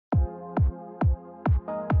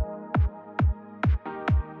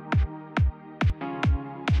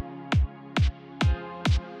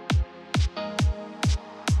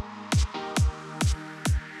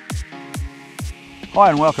Hi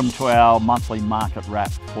and welcome to our monthly market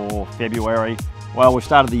wrap for February. Well, we've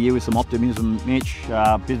started the year with some optimism, Mitch.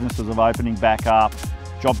 Businesses are opening back up.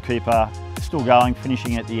 JobKeeper is still going,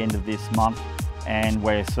 finishing at the end of this month, and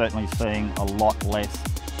we're certainly seeing a lot less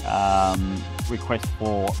requests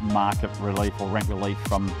for market relief or rent relief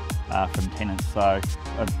from tenants. So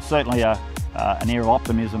certainly an air of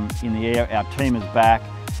optimism in the air. Our team is back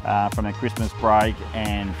from their Christmas break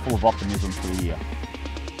and full of optimism for the year.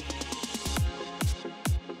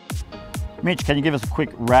 Mitch, can you give us a quick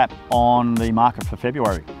wrap on the market for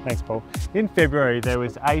February? Thanks, Paul. In February, there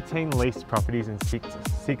was 18 leased properties and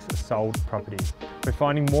six sold properties. We're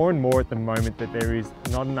finding more and more at the moment that there is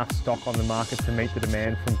not enough stock on the market to meet the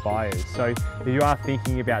demand from buyers. So if you are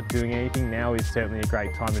thinking about doing anything, now is certainly a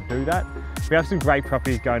great time to do that. We have some great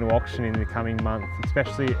properties going to auction in the coming months,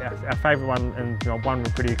 especially our favourite one, and one we're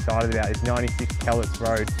pretty excited about, is 96 Kellett's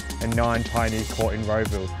Road and 9 Pioneer Court in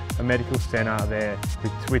Rowville. A medical centre there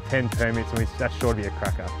with 10 permits, and that's sure to be a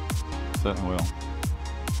cracker. Certainly will.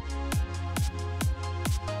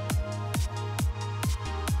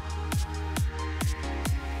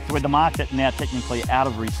 So with the market now technically out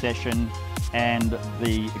of recession and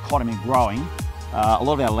the economy growing, a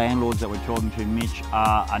lot of our landlords that we're talking to, Mitch,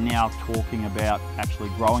 are now talking about actually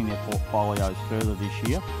growing their portfolios further this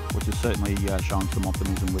year, which is certainly showing some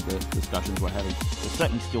optimism with the discussions we're having. There's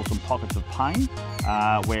certainly still some pockets of pain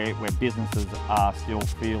where businesses are still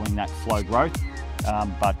feeling that slow growth,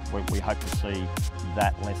 but we hope to see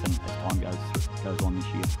that lessen as time goes on this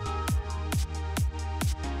year.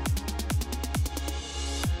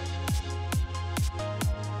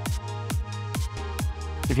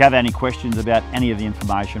 If you have any questions about any of the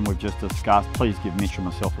information we've just discussed, please give Mitch or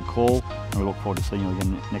myself a call, and we look forward to seeing you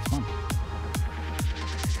again next month.